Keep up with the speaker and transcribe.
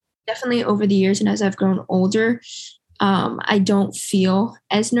definitely over the years and as I've grown older, I don't feel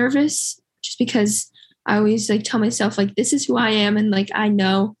as nervous just because I always like tell myself like, this is who I am. And like, I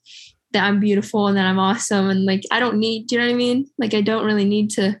know that I'm beautiful and that I'm awesome. And like, I don't need, do you know what I mean? Like, I don't really need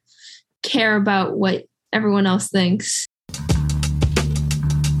to care about what everyone else thinks.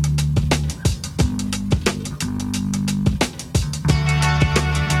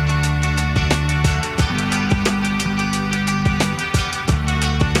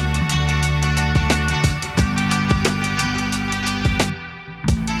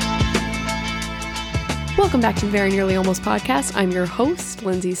 Welcome back to the Very Nearly Almost podcast. I'm your host,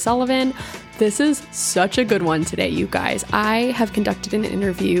 Lindsay Sullivan. This is such a good one today, you guys. I have conducted an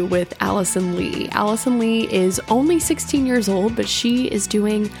interview with Allison Lee. Allison Lee is only 16 years old, but she is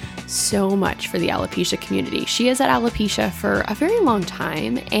doing so much for the alopecia community. She is at alopecia for a very long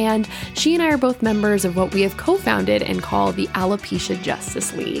time, and she and I are both members of what we have co-founded and call the Alopecia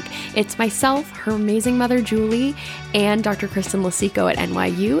Justice League. It's myself, her amazing mother, Julie, and Dr. Kristen Lasico at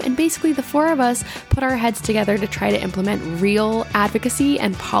NYU, and basically the four of us put our heads together to try to implement real advocacy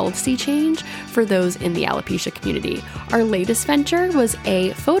and policy change for those in the alopecia community. Our latest venture was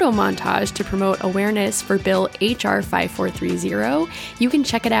a photo montage to promote awareness for Bill HR 5430. You can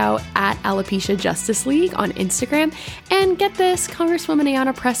check it out at Alopecia Justice League on Instagram. And get this, Congresswoman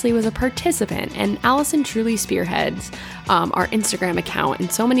Ayanna Pressley was a participant, and Allison truly spearheads our Instagram account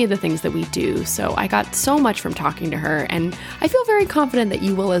and so many of the things that we do. So I got so much from talking to her, and I feel very confident that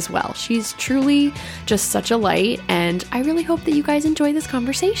you will as well. She's truly just such a light, and I really hope that you guys enjoy this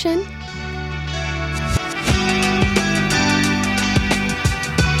conversation.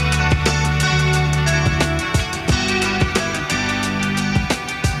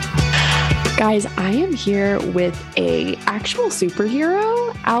 Guys, I am here with a actual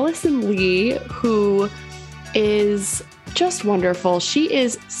superhero, Allison Lee, who is just wonderful. She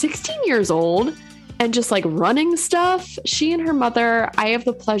is 16 years old and just like running stuff. She and her mother, I have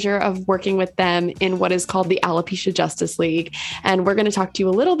the pleasure of working with them in what is called the Alopecia Justice League. And we're going to talk to you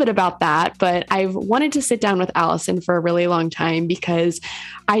a little bit about that. But I've wanted to sit down with Allison for a really long time because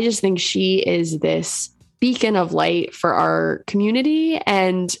I just think she is this beacon of light for our community,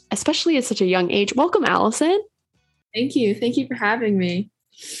 and especially at such a young age. Welcome, Allison. Thank you. Thank you for having me.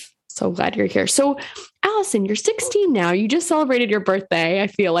 So glad you're here. So, Allison, you're 16 now. You just celebrated your birthday. I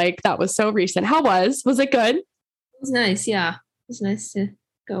feel like that was so recent. How was it good? It was nice. Yeah. It was nice to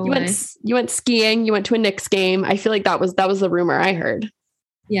go away. You went skiing. You went to a Knicks game. I feel like that was the rumor I heard.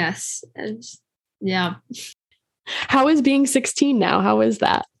 Yes. Yeah. How is being 16 now? How is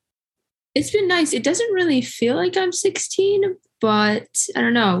that? It's been nice. It doesn't really feel like I'm 16, but I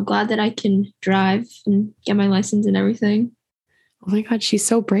don't know. I'm glad that I can drive and get my license and everything. Oh my God, she's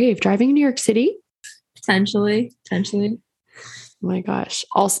so brave. Driving in New York City? Potentially. Oh my gosh.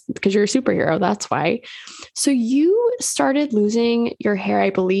 Also, because you're a superhero, that's why. So you started losing your hair,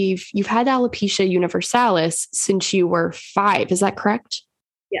 I believe. You've had alopecia universalis since you were 5. Is that correct?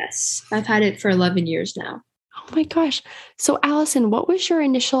 Yes. I've had it for 11 years now. Oh my gosh. So Allison, what was your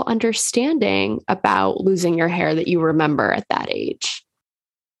initial understanding about losing your hair that you remember at that age?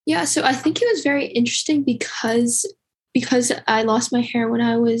 Yeah, so I think it was very interesting because I lost my hair when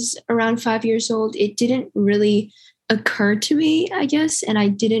I was around 5 years old. It didn't really occur to me, I guess, and I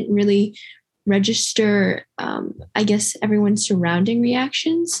didn't really register, I guess, everyone's surrounding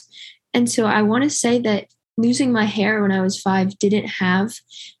reactions. And so I want to say that losing my hair when I was 5 didn't have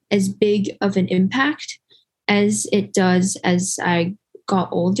as big of an impact as it does as I got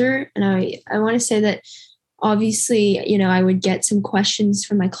older. And I want to say that obviously, I would get some questions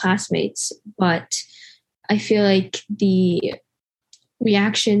from my classmates, but I feel like the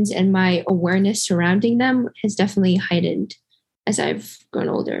reactions and my awareness surrounding them has definitely heightened as I've grown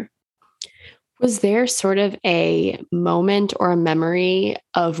older. Was there sort of a moment or a memory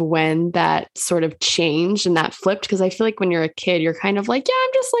of when that sort of changed and that flipped? Because I feel like when you're a kid, you're kind of like, yeah,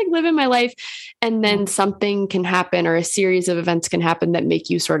 I'm just like living my life. And then something can happen or a series of events can happen that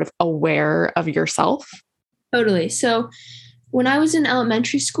make you sort of aware of yourself. Totally. So when I was in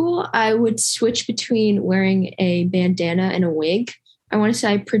elementary school, I would switch between wearing a bandana and a wig. I want to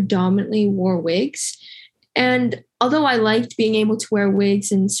say I predominantly wore wigs. And although I liked being able to wear wigs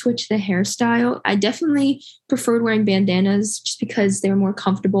and switch the hairstyle, I definitely preferred wearing bandanas just because they were more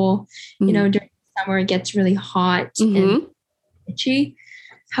comfortable. Mm-hmm. During the summer, it gets really hot and itchy.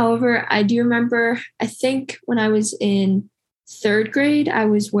 However, I do remember, I think when I was in 3rd grade, I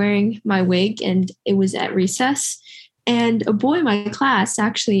was wearing my wig and it was at recess. And a boy in my class,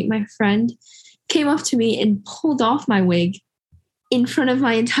 actually, my friend, came up to me and pulled off my wig in front of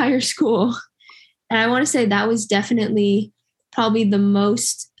my entire school. And I want to say that was definitely probably the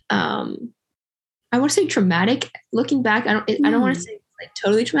most I want to say traumatic. Looking back, I don't want to say like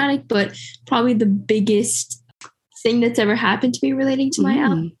totally traumatic, but probably the biggest thing that's ever happened to me relating to my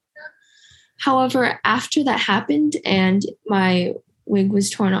alopecia. However, after that happened and my wig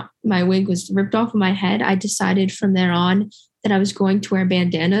was ripped off of my head, I decided from there on that I was going to wear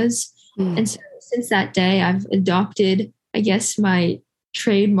bandanas. And so since that day, I've adopted, I guess, my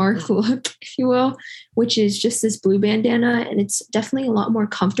trademark look, if you will, which is just this blue bandana. And it's definitely a lot more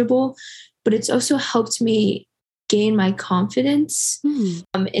comfortable, but it's also helped me gain my confidence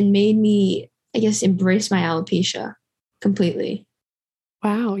and made me, I guess, embrace my alopecia completely.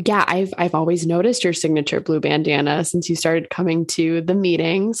 Wow. Yeah. I've always noticed your signature blue bandana since you started coming to the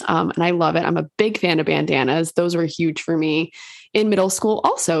meetings. And I love it. I'm a big fan of bandanas. Those were huge for me in middle school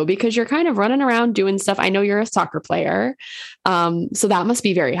also, because you're kind of running around doing stuff. I know you're a soccer player. So that must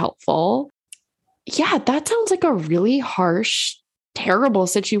be very helpful. Yeah. That sounds like a really harsh, terrible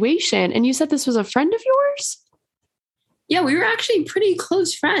situation. And you said this was a friend of yours? Yeah, we were actually pretty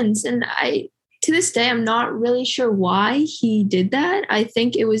close friends. And to this day, I'm not really sure why he did that. I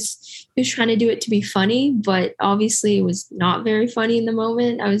think he was trying to do it to be funny, but obviously it was not very funny in the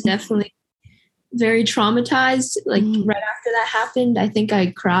moment. I was definitely very traumatized. Like right after that happened, I think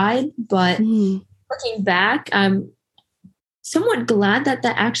I cried, but looking back, I'm somewhat glad that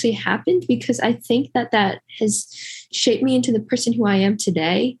actually happened, because I think that has shaped me into the person who I am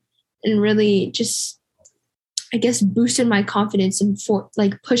today, and really just, I guess, boosted my confidence and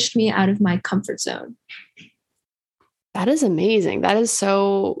pushed me out of my comfort zone. That is amazing. That is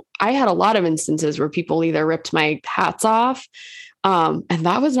so, I had a lot of instances where people either ripped my hats off, and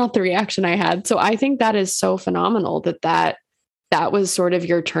that was not the reaction I had. So I think that is so phenomenal that was sort of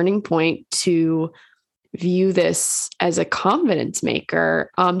your turning point to view this as a confidence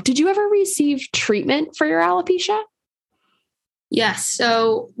maker. Did you ever receive treatment for your alopecia? Yes.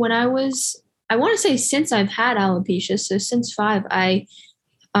 So when I want to say since I've had alopecia, so since 5, I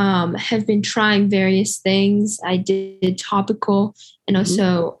have been trying various things. I did topical and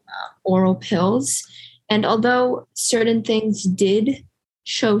also oral pills. And although certain things did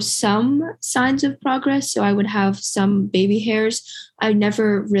show some signs of progress, so I would have some baby hairs, I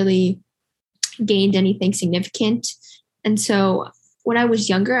never really gained anything significant. And so when I was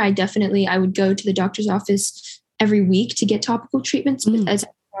younger, I would go to the doctor's office every week to get topical treatments. But as I've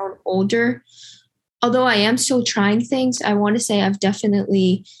grown older, although I am still trying things, I want to say I've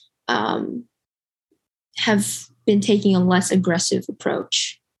definitely have been taking a less aggressive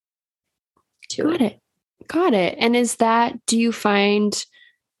approach to it. Got it. And do you find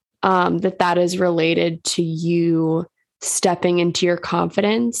that is related to you stepping into your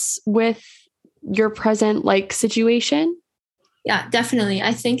confidence with your present situation? Yeah, definitely.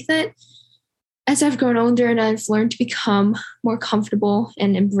 I think that as I've grown older and I've learned to become more comfortable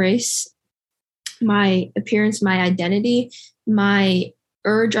and embrace my appearance, my identity, my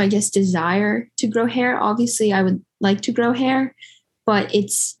urge, I guess, desire to grow hair. Obviously, I would like to grow hair, but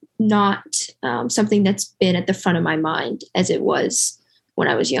it's not something that's been at the front of my mind as it was when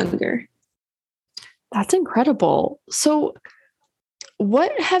I was younger. That's incredible. So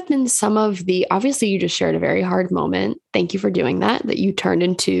what have been some of obviously you just shared a very hard moment. Thank you for doing that you turned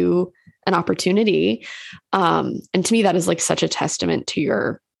into an opportunity. And to me, that is such a testament to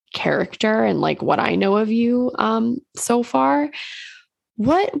your character and what I know of you so far.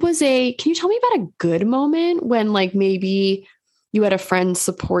 Can you tell me about a good moment when maybe you had a friend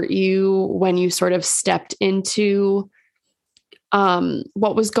support you when you sort of stepped into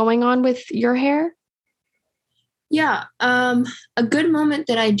what was going on with your hair? Yeah. A good moment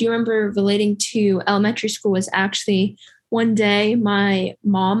that I do remember relating to elementary school was actually one day my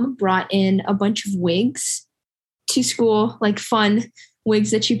mom brought in a bunch of wigs to school, fun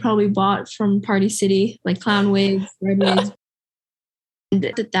wigs that she probably bought from Party City, clown wigs, red wigs. And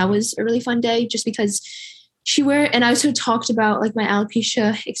that was a really fun day just because and I also talked about my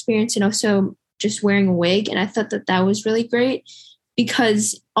alopecia experience and also just wearing a wig. And I thought that was really great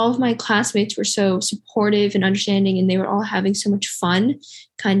because all of my classmates were so supportive and understanding, and they were all having so much fun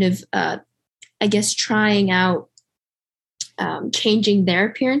kind of, I guess, trying out changing their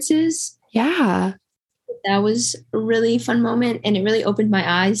appearances. Yeah. That was a really fun moment, and it really opened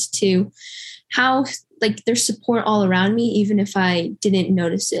my eyes to how there's support all around me, even if I didn't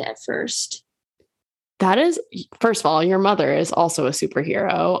notice it at first. That is, first of all, your mother is also a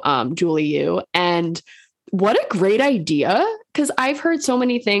superhero, Julie Yu. And what a great idea. Because I've heard so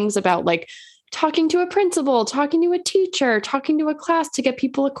many things about talking to a principal, talking to a teacher, talking to a class to get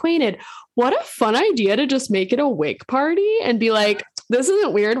people acquainted. What a fun idea to just make it a wig party and be this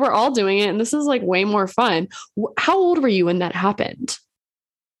isn't weird. We're all doing it. And this is way more fun. How old were you when that happened?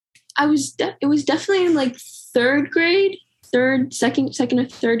 it was definitely in like second or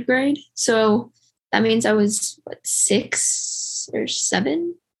third grade. So that means I was 6 or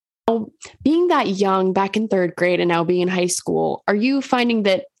 7. Being that young back in third grade and now being in high school, are you finding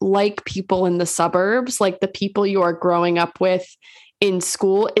that like people in the suburbs, like the people you are growing up with in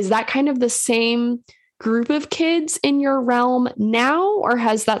school, is that kind of the same group of kids in your realm now, or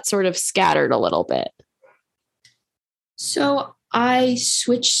has that sort of scattered a little bit? So I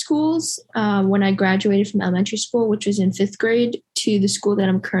switched schools when I graduated from elementary school, which was in 5th grade, to the school that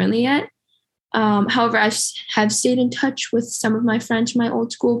I'm currently at. However, I have stayed in touch with some of my friends from my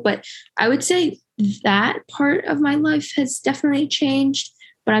old school, but I would say that part of my life has definitely changed,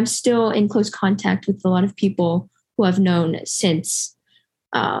 but I'm still in close contact with a lot of people who I've known since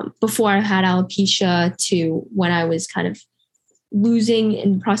before I had alopecia to when I was kind of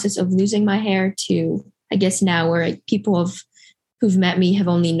in the process of losing my hair to, I guess now where like, people who've met me have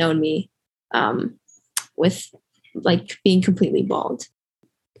only known me with like being completely bald.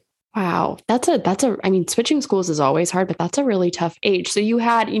 Wow. I mean, switching schools is always hard, but that's a really tough age. So you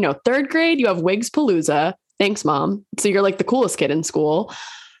had, third grade, you have Wigs Palooza. Thanks, Mom. So you're like the coolest kid in school.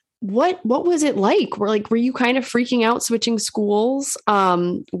 What was it like? Were you kind of freaking out switching schools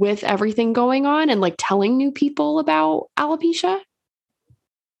with everything going on and like telling new people about alopecia?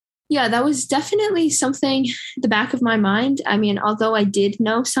 Yeah, that was definitely something at the back of my mind. I mean, although I did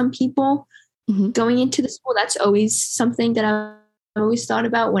know some people going into the school, that's always something that I always thought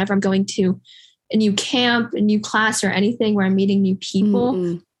about whenever I'm going to a new camp, a new class, or anything where I'm meeting new people.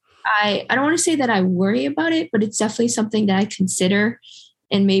 Mm-hmm. I don't want to say that I worry about it, but it's definitely something that I consider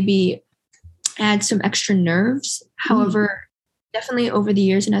and maybe add some extra nerves. However, definitely over the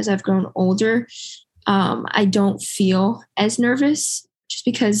years and as I've grown older, I don't feel as nervous just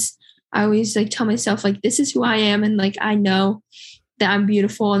because I always like tell myself like, this is who I am. And like, I know that I'm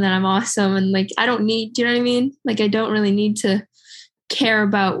beautiful and that I'm awesome. And like, do you know what I mean? Like, I don't really need to care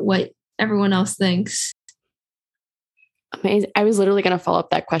about what everyone else thinks. Amazing. I was literally going to follow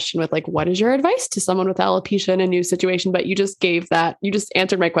up that question with like, what is your advice to someone with alopecia in a new situation? But you just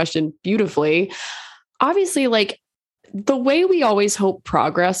answered my question beautifully. Obviously, like the way we always hope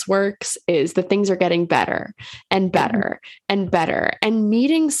progress works is that things are getting better and better and better. And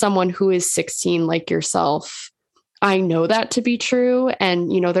meeting someone who is 16 like yourself, I know that to be true.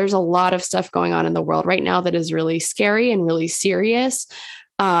 And, there's a lot of stuff going on in the world right now that is really scary and really serious.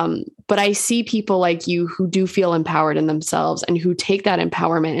 But I see people like you who do feel empowered in themselves and who take that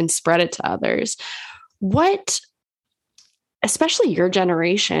empowerment and spread it to others. Especially your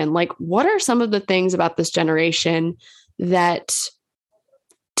generation, like what are some of the things about this generation that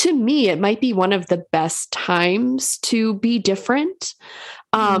to me, it might be one of the best times to be different?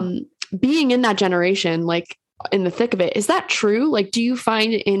 Being in that generation, like in the thick of it, is that true? Like, do you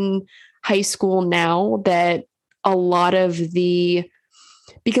find in high school now that a lot of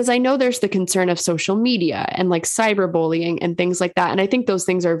because I know there's the concern of social media and like cyberbullying and things like that. And I think those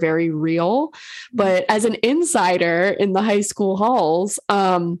things are very real, but as an insider in the high school halls,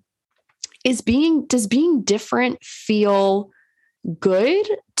 does being different feel good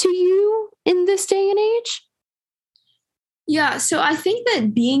to you in this day and age? Yeah. So I think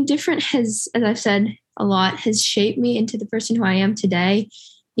that being different has, as I've said a lot, has shaped me into the person who I am today.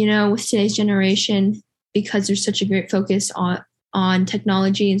 With today's generation, because there's such a great focus on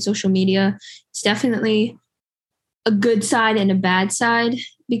technology and social media, it's definitely a good side and a bad side.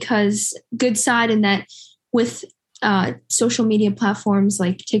 Because good side in that with social media platforms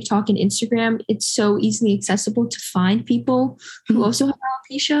like TikTok and Instagram, it's so easily accessible to find people who also have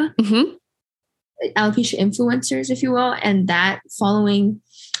alopecia, alopecia influencers, if you will, and that following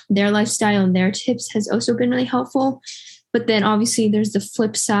their lifestyle and their tips has also been really helpful. But then obviously there's the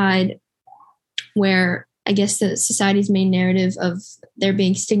flip side where I guess the society's main narrative of there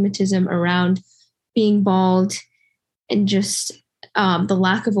being stigmatism around being bald and just the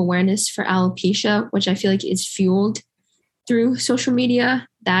lack of awareness for alopecia, which I feel like is fueled through social media.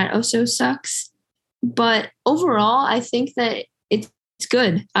 That also sucks. But overall, I think that it's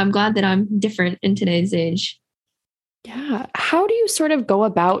good. I'm glad that I'm different in today's age. Yeah. How do you sort of go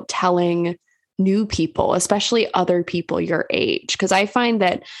about telling new people, especially other people your age? Because I find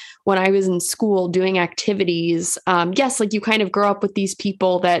that when I was in school doing activities, yes, like you kind of grow up with these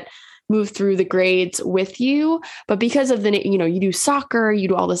people that move through the grades with you, but because of you do soccer, you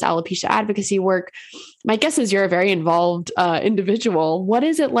do all this alopecia advocacy work. My guess is you're a very involved individual. What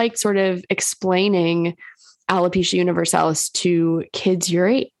is it like sort of explaining alopecia universalis to kids your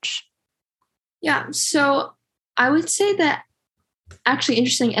age? Yeah. So I would say that actually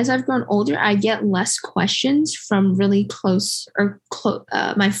interesting. As I've grown older, I get less questions from really close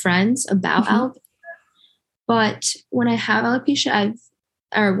my friends about alopecia. But when I have alopecia,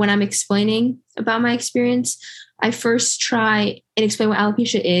 or when I'm explaining about my experience, I first try and explain what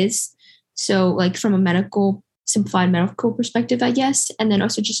alopecia is. So like from a simplified medical perspective, I guess, and then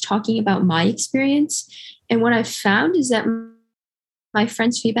also just talking about my experience. And what I've found is that my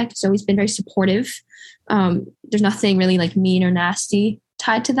friends' feedback has always been very supportive. There's nothing really like mean or nasty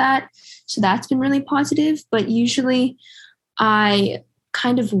tied to that. So that's been really positive. But usually I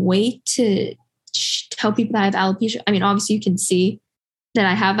kind of wait to tell people that I have alopecia. I mean, obviously you can see that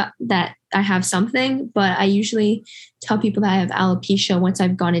I have something, but I usually tell people that I have alopecia once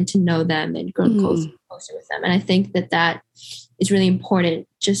I've gotten to know them and grown closer with them. And I think that is really important,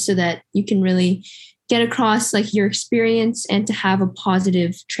 just so that you can really get across like your experience and to have a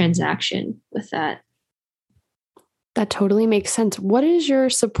positive transaction with that. That totally makes sense. What does your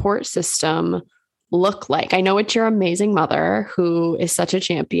support system look like? I know it's your amazing mother who is such a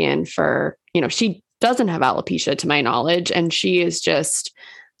champion for, she doesn't have alopecia to my knowledge, and she is just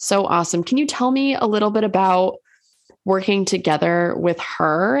so awesome. Can you tell me a little bit about working together with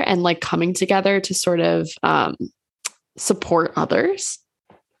her and like coming together to sort of support others?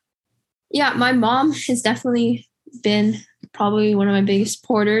 Yeah, my mom has definitely been probably one of my biggest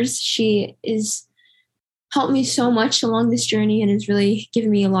supporters. She is helped me so much along this journey and has really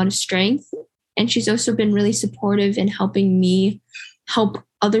given me a lot of strength. And she's also been really supportive in helping me help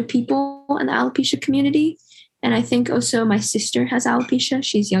other people in the alopecia community. And I think also my sister has alopecia.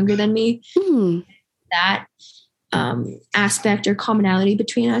 She's younger than me. That aspect or commonality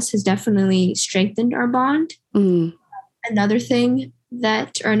between us has definitely strengthened our bond. Another thing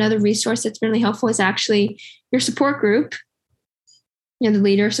another resource that's been really helpful is actually your support group, the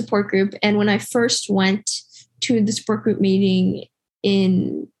leader support group. And when I first went to the support group meeting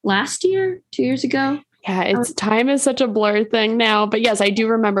in last year, 2 years ago. Yeah, time is such a blur thing now. But yes, I do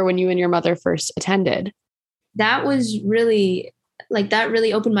remember when you and your mother first attended. That was really that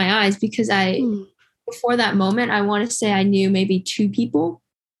really opened my eyes, because before that moment, I want to say I knew maybe two people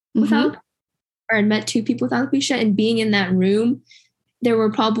with alopecia, or I met two people with alopecia, and being in that room, there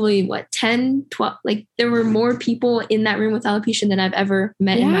were probably 10, 12, there were more people in that room with alopecia than I've ever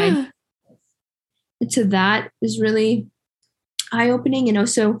met in my. And so that was really eye-opening, and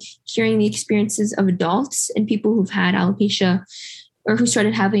also hearing the experiences of adults and people who've had alopecia or who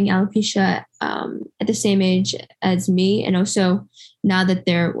started having alopecia at the same age as me. And also now that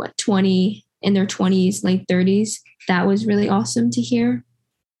they're 20, in their 20s, late 30s, that was really awesome to hear.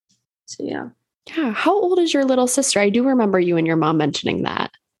 So, yeah. Yeah. How old is your little sister? I do remember you and your mom mentioning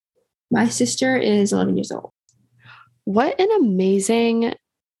that. My sister is 11 years old. What an amazing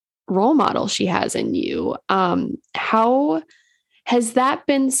role model she has in you. How has that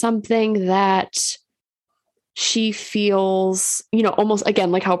been something that she feels, almost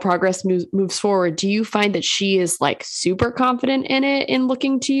again, like how progress moves forward? Do you find that she is like super confident in it, in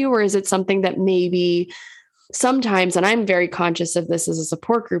looking to you? Or is it something that maybe sometimes, and I'm very conscious of this as a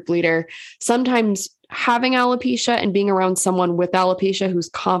support group leader, sometimes having alopecia and being around someone with alopecia who's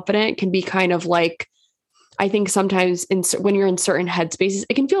confident can be kind of like, I think sometimes when you're in certain headspaces,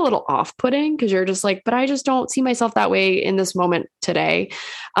 it can feel a little off-putting because you're just like, but I just don't see myself that way in this moment today.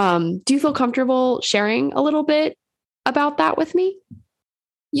 Do you feel comfortable sharing a little bit about that with me?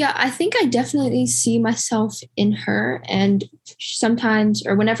 Yeah, I think I definitely see myself in her. And sometimes,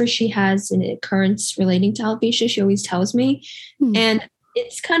 or whenever she has an occurrence relating to alopecia, she always tells me. And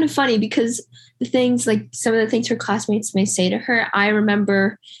it's kind of funny because some of the things her classmates may say to her, I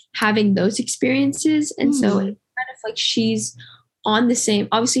remember having those experiences. And so it's kind of like she's on the same,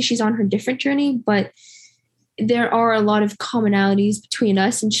 obviously she's on her different journey, but there are a lot of commonalities between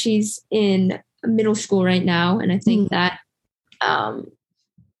us, and she's in middle school right now. And I think that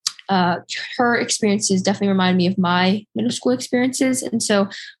her experiences definitely remind me of my middle school experiences. And so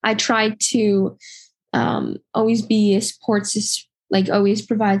I try to always be a support system, always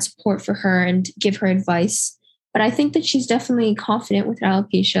provide support for her and give her advice. But I think that she's definitely confident with her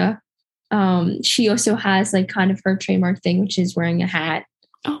alopecia. She also has kind of her trademark thing, which is wearing a hat.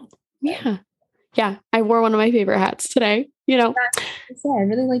 Oh, yeah. Yeah. I wore one of my favorite hats today, Yeah, I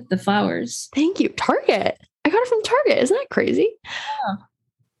really like the flowers. Thank you. Target. I got it from Target. Isn't that crazy?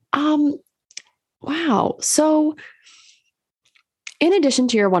 Yeah. Wow. So in addition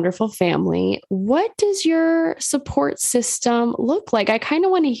to your wonderful family, what does your support system look like? I kind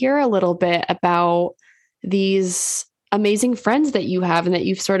of want to hear a little bit about these amazing friends that you have and that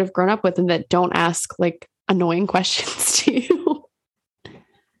you've sort of grown up with and that don't ask annoying questions to you.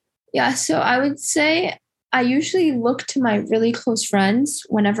 Yeah. So I would say I usually look to my really close friends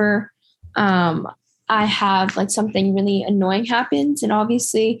whenever I have like something really annoying happens. And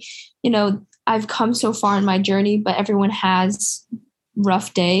obviously, I've come so far in my journey, but everyone has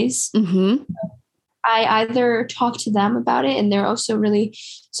rough days. Mm-hmm. I either talk to them about it, and they're also really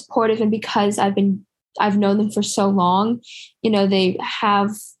supportive. And because I've known them for so long, they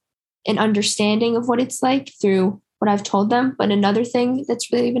have an understanding of what it's like through what I've told them. But another thing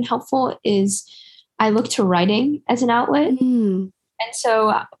that's really been helpful is I look to writing as an outlet. Mm. And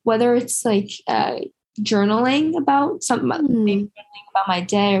so whether it's like journaling about something, maybe journaling about my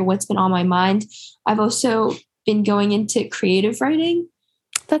day or what's been on my mind, I've also been going into creative writing.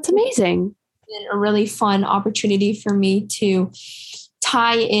 That's amazing. It's been a really fun opportunity for me to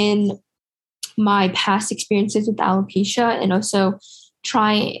tie in my past experiences with alopecia and also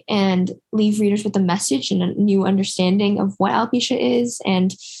try and leave readers with a message and a new understanding of what alopecia is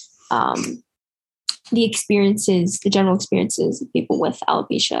and the general experiences of people with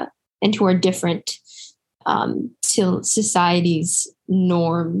alopecia and who are different to society's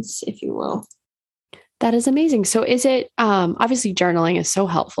norms, if you will. That is amazing. So is it, obviously journaling is so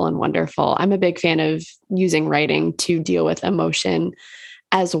helpful and wonderful. I'm a big fan of using writing to deal with emotion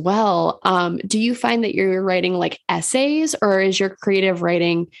as well. Do you find that you're writing like essays, or is your creative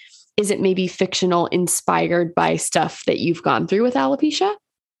writing, is it maybe fictional inspired by stuff that you've gone through with alopecia?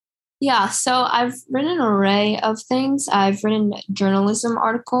 Yeah, so I've written an array of things. I've written journalism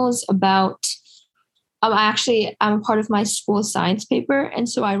articles about, I'm a part of my school science paper. And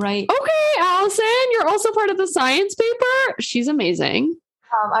so I write. Okay, Allison, you're also part of the science paper. She's amazing.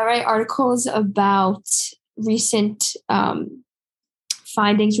 I write articles about recent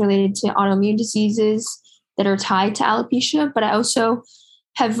findings related to autoimmune diseases that are tied to alopecia. But I also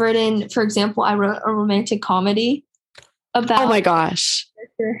have written, for example, I wrote a romantic comedy about. Oh my gosh.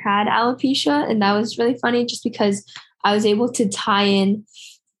 Had alopecia, and that was really funny just because I was able to tie in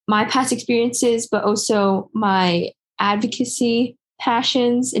my past experiences but also my advocacy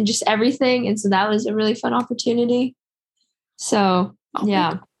passions and just everything, and so that was a really fun opportunity. So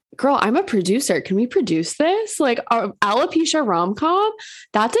yeah, girl, I'm a producer. Can we produce this? Like alopecia rom-com?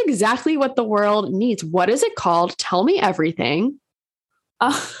 That's exactly what the world needs. What is it called? Tell me everything.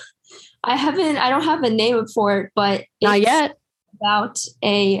 I don't have a name for it, but not yet. About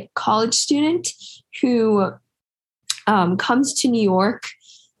a college student who comes to New York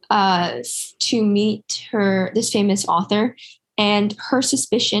to meet this famous author, and her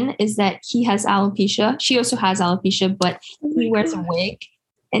suspicion is that he has alopecia. She also has alopecia, but he wears a wig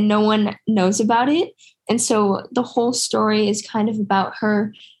and no one knows about it. And so the whole story is kind of about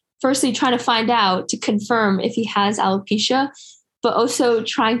her firstly trying to find out to confirm if he has alopecia, but also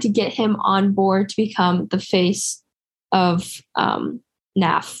trying to get him on board to become the face of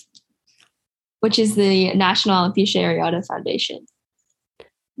NAF, which is the National Alopecia Areata Foundation.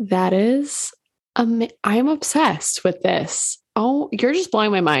 That is, I'm obsessed with this. Oh, you're just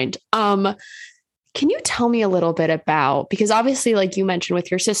blowing my mind. Can you tell me a little bit about, because obviously, like you mentioned with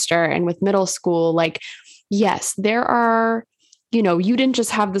your sister and with middle school, like, yes, there are, you didn't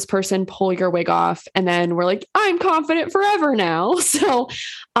just have this person pull your wig off and then we're like, I'm confident forever now. So,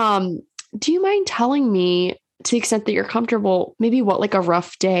 do you mind telling me, to the extent that you're comfortable, maybe what like a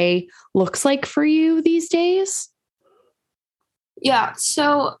rough day looks like for you these days? Yeah.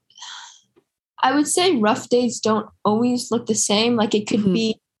 So I would say rough days don't always look the same. Like it could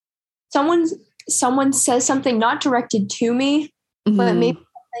be someone says something not directed to me, but maybe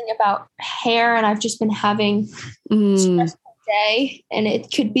something about hair, and I've just been having a stressful day. And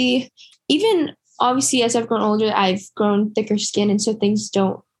it could be even obviously as I've grown older, I've grown thicker skin, and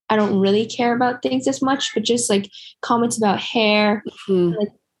so I don't really care about things as much, but just like comments about hair,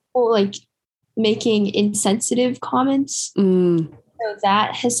 like making insensitive comments. So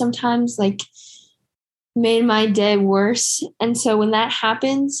that has sometimes like made my day worse. And so when that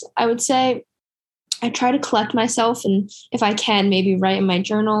happens, I would say I try to collect myself, and if I can, maybe write in my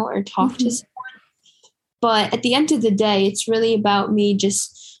journal or talk to someone. But at the end of the day, it's really about me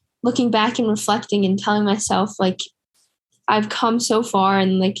just looking back and reflecting and telling myself like, I've come so far,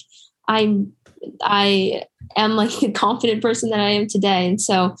 and like I am like the confident person that I am today. And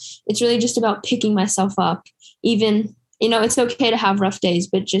so it's really just about picking myself up. Even, it's okay to have rough days,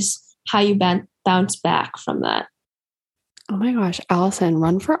 but just how you bounce back from that. Oh my gosh, Allison,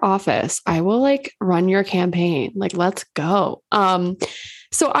 run for office. I will like run your campaign. Like, let's go.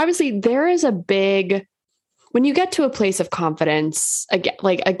 So obviously there is when you get to a place of confidence,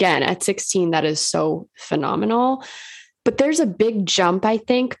 again, at 16, that is so phenomenal. But there's a big jump, I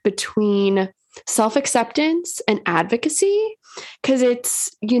think, between self-acceptance and advocacy, because it's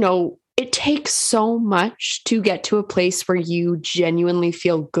it takes so much to get to a place where you genuinely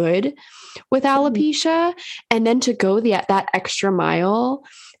feel good with alopecia, and then to go that extra mile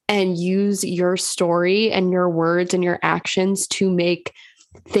and use your story and your words and your actions to make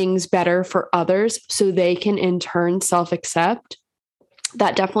things better for others so they can in turn self-accept.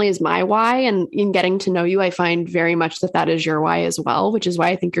 That definitely is my why. And in getting to know you, I find very much that is your why as well, which is why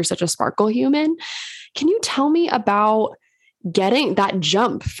I think you're such a sparkle human. Can you tell me about getting that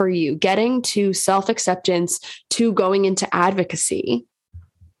jump for you, getting to self-acceptance, to going into advocacy?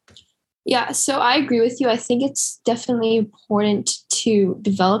 Yeah, so I agree with you. I think it's definitely important to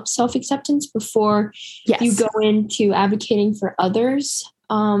develop self-acceptance before you go into advocating for others.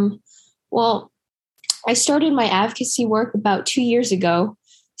 Well, I started my advocacy work about 2 years ago.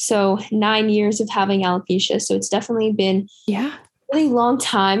 So 9 years of having alopecia. So it's definitely been a really long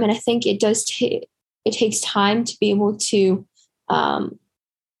time. And I think it takes time to be able to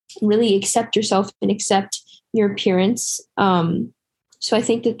really accept yourself and accept your appearance. So I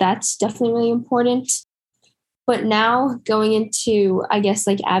think that that's definitely really important. But now going into, I guess,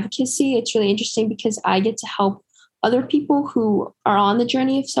 like advocacy, it's really interesting because I get to help other people who are on the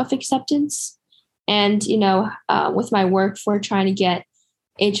journey of self-acceptance. And, with my work for trying to get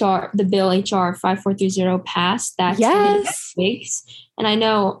the bill HR 5430 passed, that's wigs. And I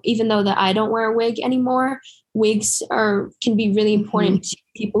know even though that I don't wear a wig anymore, wigs can be really important to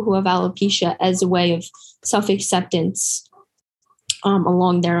people who have alopecia as a way of self-acceptance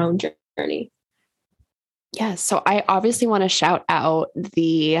along their own journey. Yeah. So I obviously want to shout out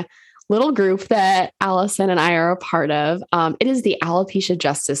the little group that Allison and I are a part of. It is the Alopecia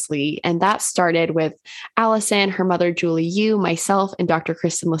Justice League. And that started with Allison, her mother, Julie Yu, myself, and Dr.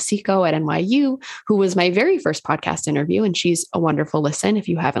 Kristen Lasico at NYU, who was my very first podcast interview. And she's a wonderful listen if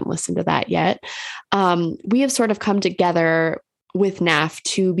you haven't listened to that yet. We have sort of come together with NAF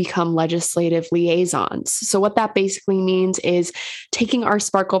to become legislative liaisons. So what that basically means is taking our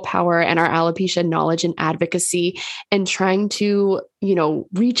sparkle power and our alopecia knowledge and advocacy and trying to,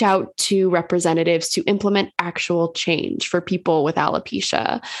 reach out to representatives to implement actual change for people with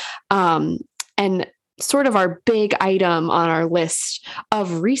alopecia. And sort of our big item on our list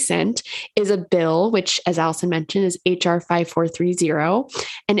of recent is a bill, which, as Allison mentioned, is HR 5430,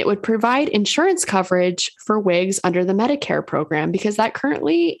 and it would provide insurance coverage for wigs under the Medicare program, because that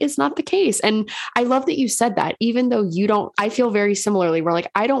currently is not the case. And I love that you said that, even though you don't, I feel very similarly. We're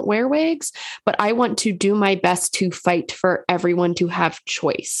like, I don't wear wigs, but I want to do my best to fight for everyone to have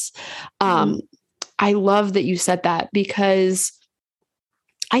choice. I love that you said that, because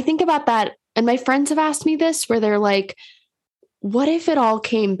I think about that. And my friends have asked me this, where they're like, what if it all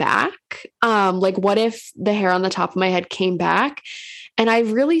came back? Like, what if the hair on the top of my head came back? And I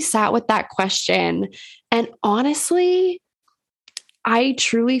really sat with that question. And honestly, I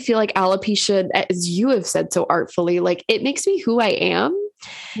truly feel like alopecia, as you have said so artfully, like it makes me who I am.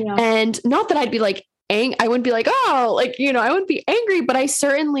 Yeah. And not that I'd be like, I wouldn't be like, oh, like, I wouldn't be angry, but I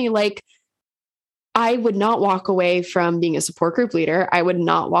certainly I would not walk away from being a support group leader. I would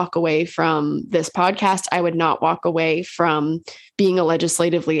not walk away from this podcast. I would not walk away from being a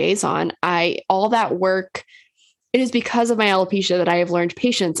legislative liaison. All that work, it is because of my alopecia that I have learned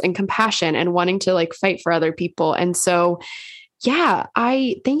patience and compassion and wanting to fight for other people. And so,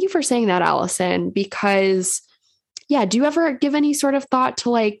 I thank you for saying that, Allison, because do you ever give any sort of thought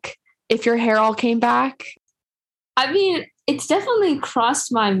to if your hair all came back? I mean, it's definitely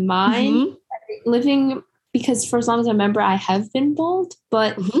crossed my mind. Living, because for as long as I remember, I have been bald,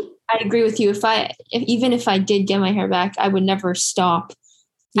 but I agree with you. Even if I did get my hair back, I would never stop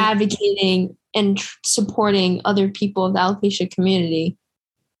advocating and supporting other people of the alopecia community.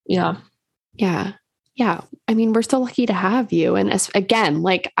 Yeah. I mean, we're so lucky to have you. And again,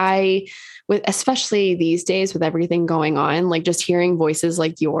 especially these days with everything going on, just hearing voices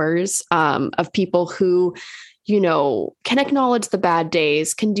like yours, of people who, can acknowledge the bad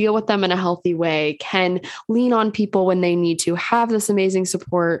days, can deal with them in a healthy way, can lean on people when they need to, have this amazing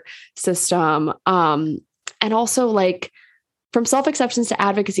support system. And also from self-acceptance to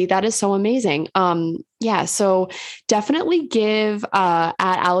advocacy, that is so amazing. So definitely give at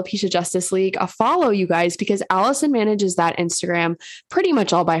Alopecia Justice League a follow, you guys, because Allison manages that Instagram pretty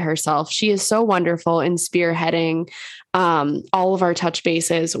much all by herself. She is so wonderful in spearheading all of our touch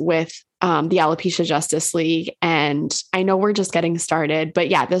bases with the Alopecia Justice League. And I know we're just getting started, but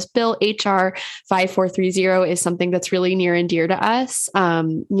this bill HR 5430 is something that's really near and dear to us.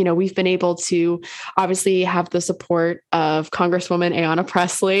 We've been able to obviously have the support of Congresswoman Ayanna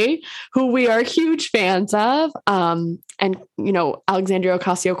Pressley, who we are huge fans fans of. And, Alexandria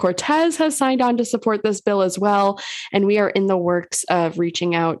Ocasio-Cortez has signed on to support this bill as well. And we are in the works of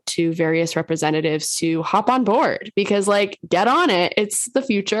reaching out to various representatives to hop on board because get on it. It's the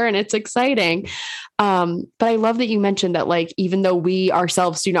future and it's exciting. But I love that you mentioned that even though we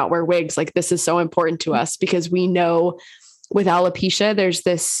ourselves do not wear wigs, this is so important to us because we know with alopecia, there's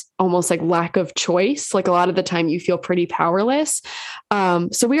this almost lack of choice. A lot of the time you feel pretty powerless.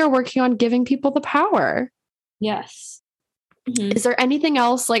 So we are working on giving people the power. Yes. Mm-hmm. Is there anything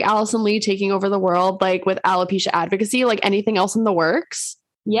else Allison Lee taking over the world, with alopecia advocacy, anything else in the works?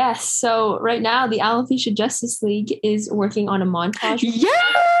 Yes. So right now the Alopecia Justice League is working on a montage. Yeah.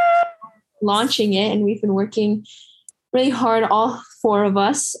 Launching it. And we've been working really hard, all four of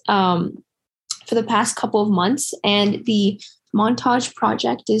us, for the past couple of months. And the montage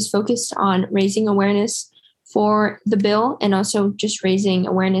project is focused on raising awareness for the bill and also just raising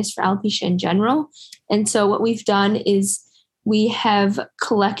awareness for alopecia in general. And so what we've done is we have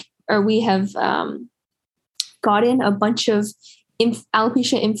gotten a bunch of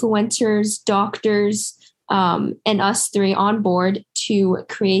alopecia influencers, doctors, and us three on board to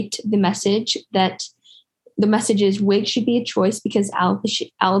create the message that the message is wigs should be a choice because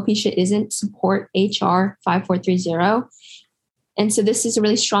alopecia isn't. Support HR 5430. And so this is a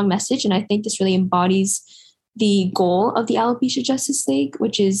really strong message. And I think this really embodies the goal of the Alopecia Justice League,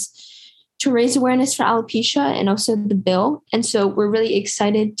 which is to raise awareness for alopecia and also the bill. And so we're really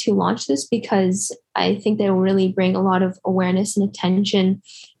excited to launch this because I think that it will really bring a lot of awareness and attention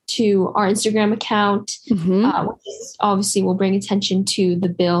to our Instagram account, which obviously will bring attention to the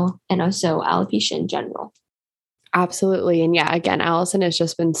bill and also alopecia in general. Absolutely. And yeah, again, Allison has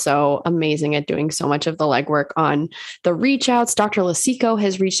just been so amazing at doing so much of the legwork on the reach outs. Dr. Lasico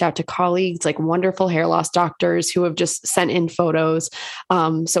has reached out to colleagues, wonderful hair loss doctors who have just sent in photos.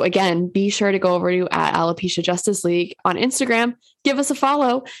 So again, be sure to go over to @Alopecia Justice League on Instagram, give us a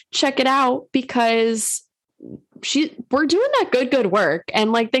follow, check it out because we're doing that good work.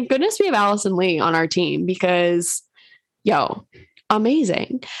 And thank goodness we have Allison Lee on our team because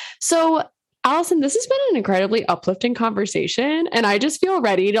amazing. So Allison, this has been an incredibly uplifting conversation, and I just feel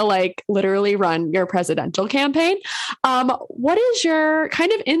ready to literally run your presidential campaign. What is your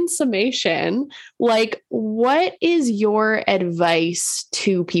kind of in summation? What is your advice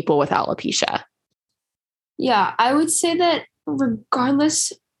to people with alopecia? Yeah, I would say that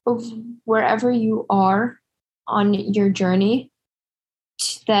regardless of wherever you are on your journey,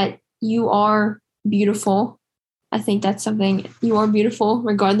 that you are beautiful. I think that's something. You are beautiful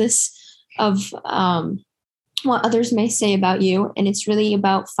regardless of what others may say about you. And it's really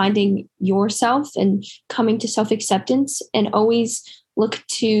about finding yourself and coming to self-acceptance, and always look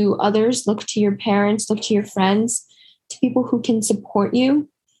to others, look to your parents, look to your friends, to people who can support you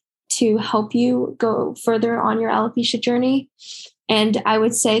to help you go further on your alopecia journey. And I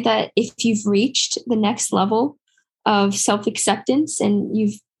would say that if you've reached the next level of self-acceptance and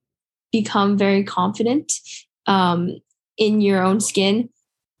you've become very confident in your own skin,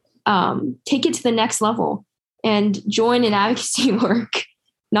 take it to the next level and join an advocacy work,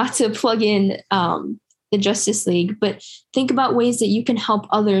 not to plug in the Justice League, but think about ways that you can help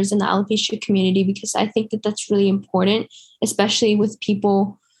others in the alopecia community, because I think that that's really important, especially with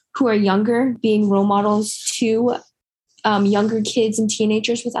people who are younger, being role models to younger kids and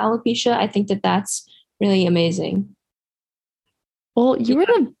teenagers with alopecia. I think that that's really amazing. Well, you were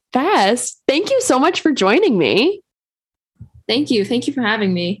the best. Thank you so much for joining me. Thank you. Thank you for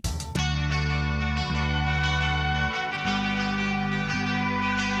having me.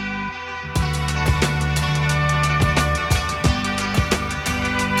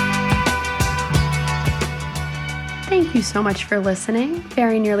 Thank you so much for listening.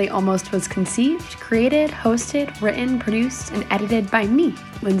 Very Nearly Almost was conceived, created, hosted, written, produced, and edited by me,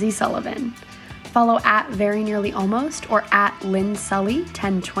 Lindsay Sullivan. Follow @Very Nearly Almost or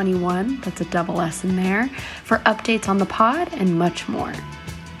 @LynSully1021, that's a double S in there, for updates on the pod and much more.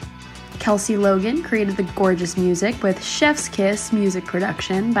 Kelsey Logan created the gorgeous music with Chef's Kiss music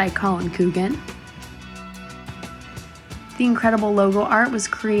production by Colin Coogan. The incredible logo art was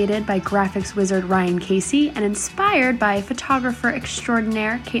created by graphics wizard Ryan Casey and inspired by photographer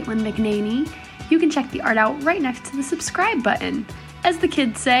extraordinaire Caitlin McNaney. You can check the art out right next to the subscribe button. As the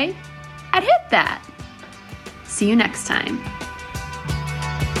kids say, I'd hit that. See you next time.